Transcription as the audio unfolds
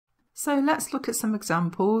So let's look at some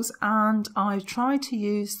examples, and I've tried to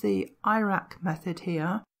use the IRAC method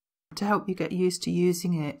here to help you get used to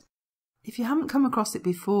using it. If you haven't come across it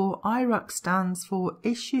before, IRAC stands for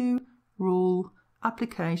Issue, Rule,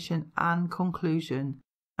 Application and Conclusion,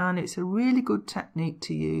 and it's a really good technique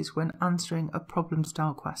to use when answering a problem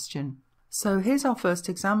style question. So here's our first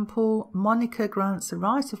example. Monica grants a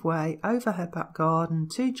right of way over her back garden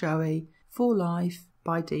to Joey for life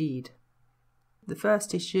by deed. The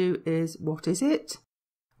first issue is, what is it?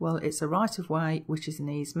 Well, it's a right of way, which is an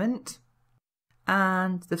easement.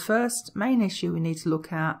 And the first main issue we need to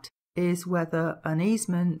look at is whether an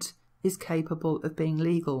easement is capable of being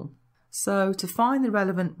legal. So to find the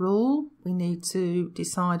relevant rule, we need to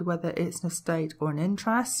decide whether it's an estate or an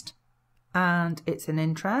interest. And it's an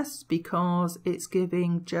interest because it's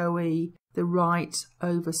giving Joey the right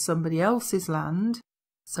over somebody else's land.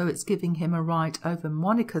 So it's giving him a right over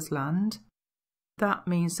Monica's land. That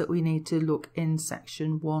means that we need to look in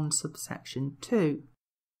section 1 subsection 2.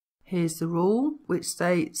 Here's the rule, which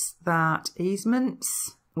states that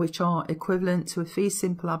easements which are equivalent to a fee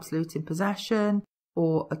simple absolute in possession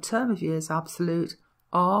or a term of years absolute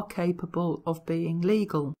are capable of being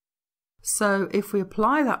legal. So if we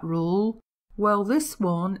apply that rule, well, this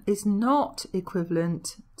one is not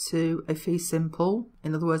equivalent to a fee simple.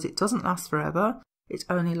 In other words, it doesn't last forever. It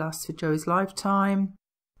only lasts for Joey's lifetime.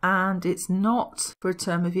 And it's not for a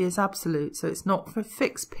term of years absolute, so it's not for a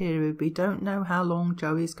fixed period. We don't know how long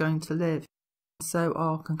Joey is going to live. So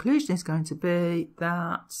our conclusion is going to be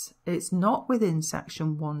that it's not within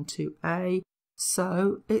section 1(2)(a),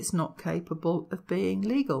 so it's not capable of being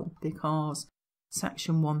legal because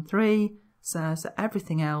section 1(3) says that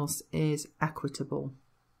everything else is equitable.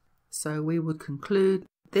 So we would conclude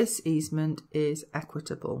this easement is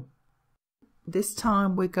equitable. This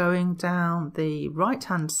time we're going down the right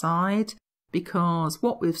hand side because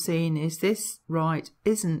what we've seen is this right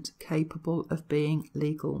isn't capable of being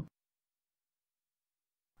legal.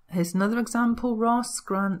 Here's another example. Ross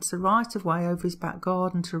grants a right of way over his back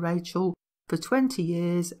garden to Rachel for 20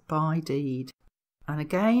 years by deed. And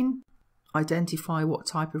again, identify what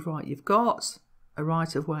type of right you've got. A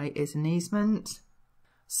right of way is an easement.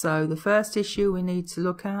 So the first issue we need to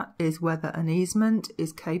look at is whether an easement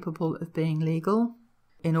is capable of being legal.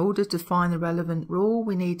 In order to find the relevant rule,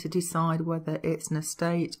 we need to decide whether it's an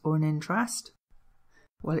estate or an interest.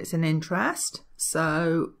 Well, it's an interest,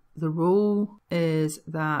 so the rule is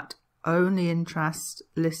that only interests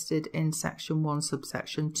listed in section 1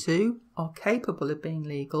 subsection 2 are capable of being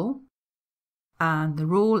legal. And the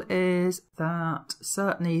rule is that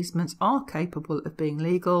certain easements are capable of being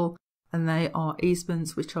legal, and they are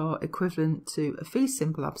easements which are equivalent to a fee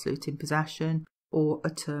simple absolute in possession or a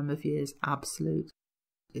term of years absolute.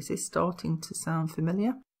 Is this starting to sound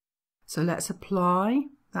familiar? So let's apply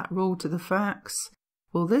that rule to the facts.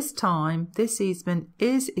 Well, this time, this easement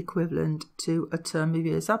is equivalent to a term of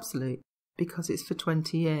years absolute because it's for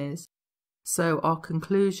 20 years. So our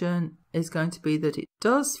conclusion is going to be that it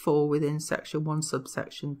does fall within section 1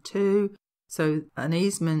 subsection 2. So an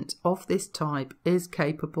easement of this type is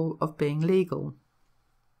capable of being legal.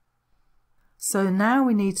 So now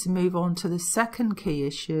we need to move on to the second key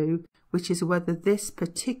issue, which is whether this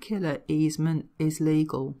particular easement is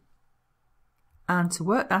legal. And to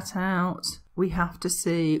work that out, we have to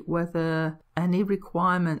see whether any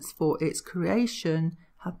requirements for its creation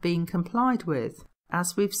have been complied with.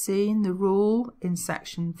 As we've seen, the rule in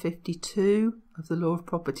section 52 of the Law of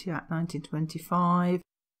Property Act 1925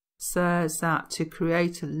 says that to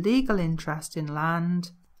create a legal interest in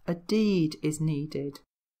land, a deed is needed.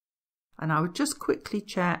 And I would just quickly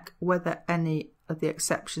check whether any of the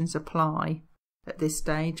exceptions apply at this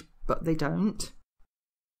stage, but they don't.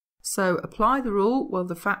 So apply the rule. Well,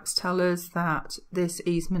 the facts tell us that this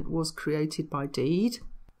easement was created by deed.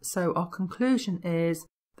 So our conclusion is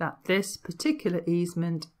that this particular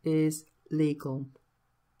easement is legal.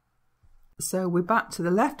 So we're back to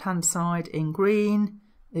the left-hand side in green.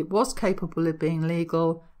 It was capable of being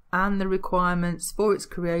legal and the requirements for its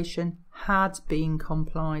creation had been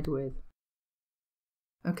complied with.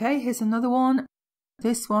 Okay, here's another one.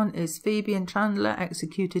 This one is Phoebe and Chandler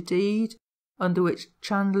execute a deed under which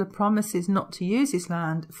Chandler promises not to use his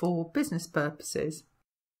land for business purposes.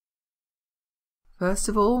 First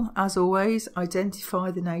of all, as always, identify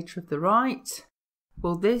the nature of the right.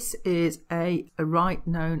 Well, this is a right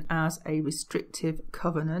known as a restrictive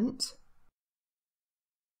covenant.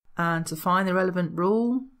 And to find the relevant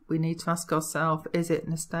rule, we need to ask ourselves, is it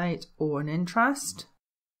an estate or an interest?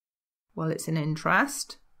 Well, it's an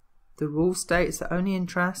interest. The rule states that only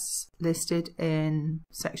interests listed in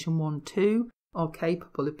section 1(2) are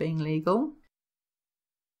capable of being legal.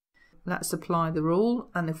 let's apply the rule,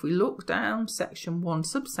 and if we look down section 1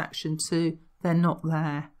 subsection 2, they're not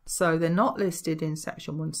there. So they're not listed in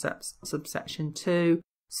section 1 subsection 2.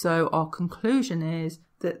 So our conclusion is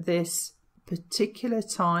that this particular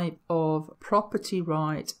type of property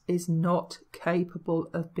right is not capable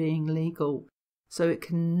of being legal. So it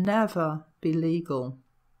can never be legal,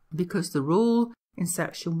 because the rule in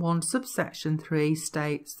section 1 subsection 3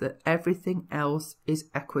 states that everything else is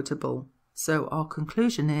equitable. So our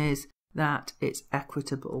conclusion is that it's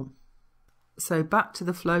equitable. So back to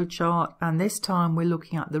the flow chart, and this time we're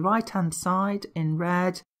looking at the right hand side in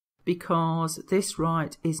red, because this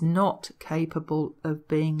right is not capable of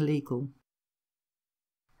being legal.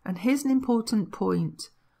 And here's an important point.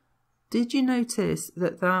 Did you notice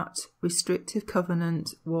that that restrictive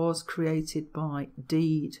covenant was created by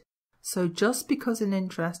deed? So just because an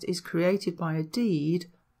interest is created by a deed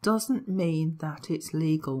doesn't mean that it's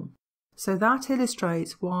legal. So that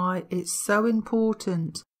illustrates why it's so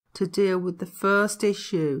important to deal with the first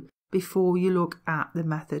issue before you look at the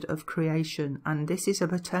method of creation, and this is a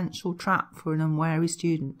potential trap for an unwary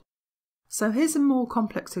student. So here's a more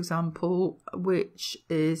complex example, which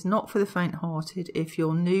is not for the faint-hearted if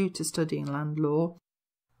you're new to studying land law,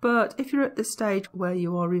 but if you're at the stage where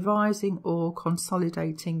you are revising or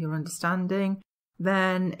consolidating your understanding,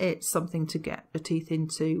 then it's something to get your teeth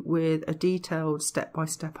into with a detailed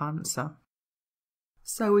step-by-step answer.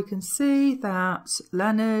 So we can see that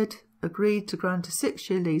Leonard agreed to grant a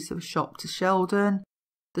 6-year lease of a shop to Sheldon.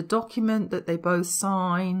 The document that they both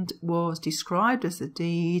signed was described as a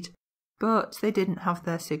deed, but they didn't have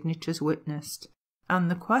their signatures witnessed. And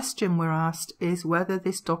the question we're asked is whether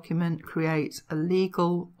this document creates a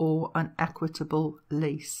legal or an equitable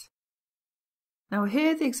lease. Now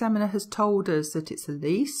here the examiner has told us that it's a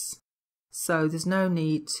lease, so there's no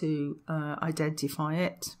need to identify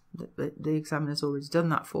it. The examiner's already done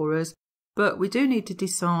that for us. But we do need to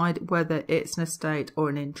decide whether it's an estate or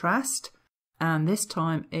an interest, and this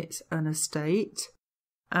time it's an estate.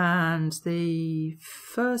 And the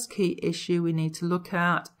first key issue we need to look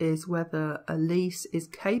at is whether a lease is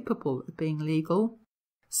capable of being legal.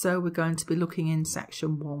 So we're going to be looking in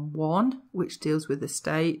section 1.1, which deals with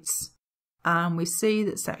estates. And we see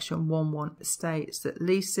that section 1.1 states that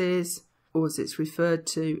leases, or as it's referred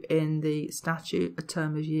to in the statute, a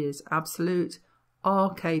term of years absolute,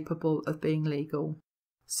 are capable of being legal.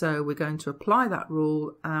 So we're going to apply that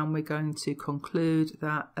rule, and we're going to conclude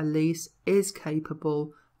that a lease is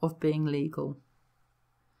capable of being legal.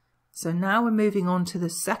 So now we're moving on to the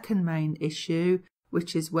second main issue,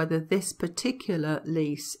 which is whether this particular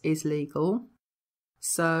lease is legal.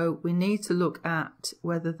 So we need to look at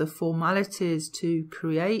whether the formalities to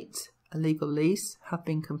create a legal lease have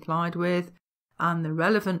been complied with, and the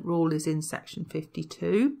relevant rule is in section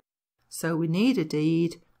 52. So we need a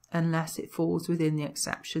deed unless it falls within the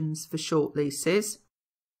exceptions for short leases.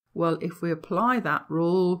 Well, if we apply that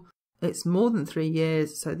rule, it's more than 3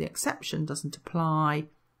 years, so the exception doesn't apply,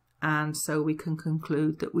 and so we can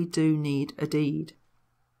conclude that we do need a deed.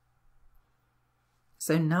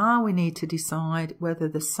 So now we need to decide whether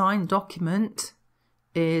the signed document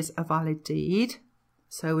is a valid deed.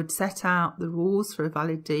 So we'd set out the rules for a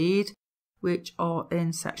valid deed, which are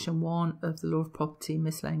in section 1 of the Law of Property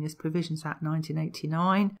Miscellaneous Provisions Act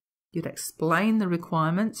 1989. You'd explain the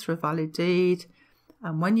requirements for a valid deed,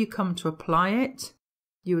 and when you come to apply it,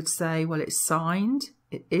 you would say, well, it's signed,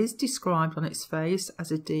 it is described on its face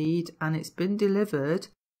as a deed, and it's been delivered,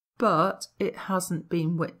 but it hasn't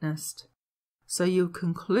been witnessed. So you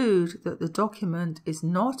conclude that the document is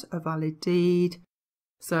not a valid deed,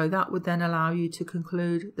 so that would then allow you to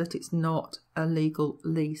conclude that it's not a legal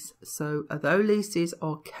lease. So although leases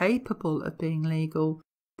are capable of being legal,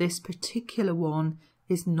 this particular one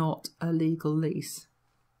is not a legal lease.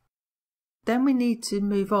 Then we need to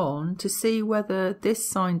move on to see whether this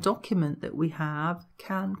signed document that we have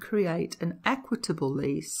can create an equitable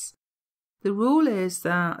lease. The rule is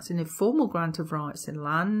that an informal grant of rights in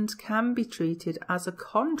land can be treated as a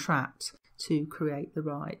contract to create the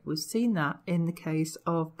right. We've seen that in the case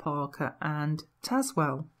of Parker and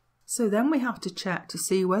Tazwell. So then we have to check to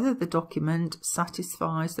see whether the document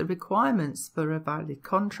satisfies the requirements for a valid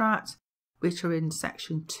contract, which are in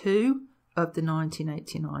section 2 of the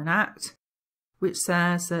 1989 Act, which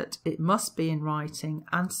says that it must be in writing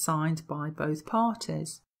and signed by both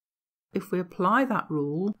parties. If we apply that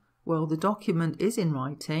rule, well, the document is in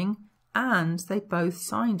writing and they both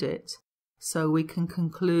signed it, so we can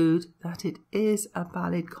conclude that it is a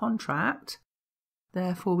valid contract.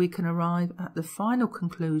 Therefore, we can arrive at the final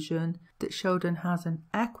conclusion that Sheldon has an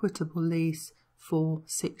equitable lease for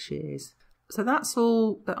 6 years. So that's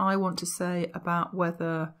all that I want to say about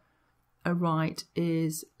whether a right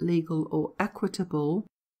is legal or equitable.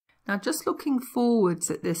 Now, just looking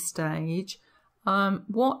forwards at this stage,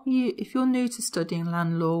 if you're new to studying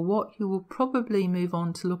land law, what you will probably move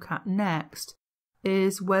on to look at next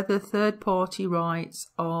is whether third-party rights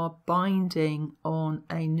are binding on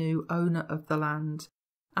a new owner of the land.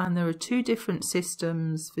 And there are two different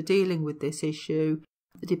systems for dealing with this issue,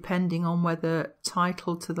 depending on whether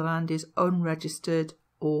title to the land is unregistered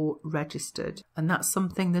or registered. And that's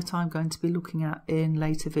something that I'm going to be looking at in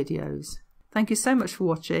later videos. Thank you so much for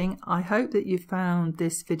watching. I hope that you've found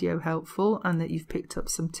this video helpful and that you've picked up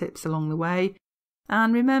some tips along the way.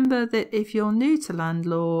 And remember that if you're new to land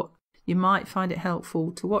law, you might find it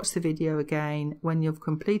helpful to watch the video again when you've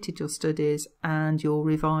completed your studies and you're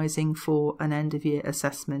revising for an end of year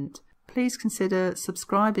assessment. Please consider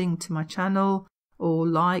subscribing to my channel or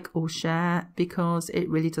like or share, because it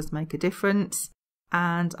really does make a difference,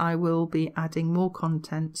 and I will be adding more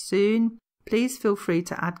content soon. Please feel free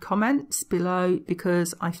to add comments below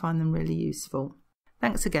because I find them really useful.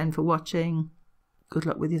 Thanks again for watching. Good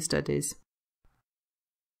luck with your studies.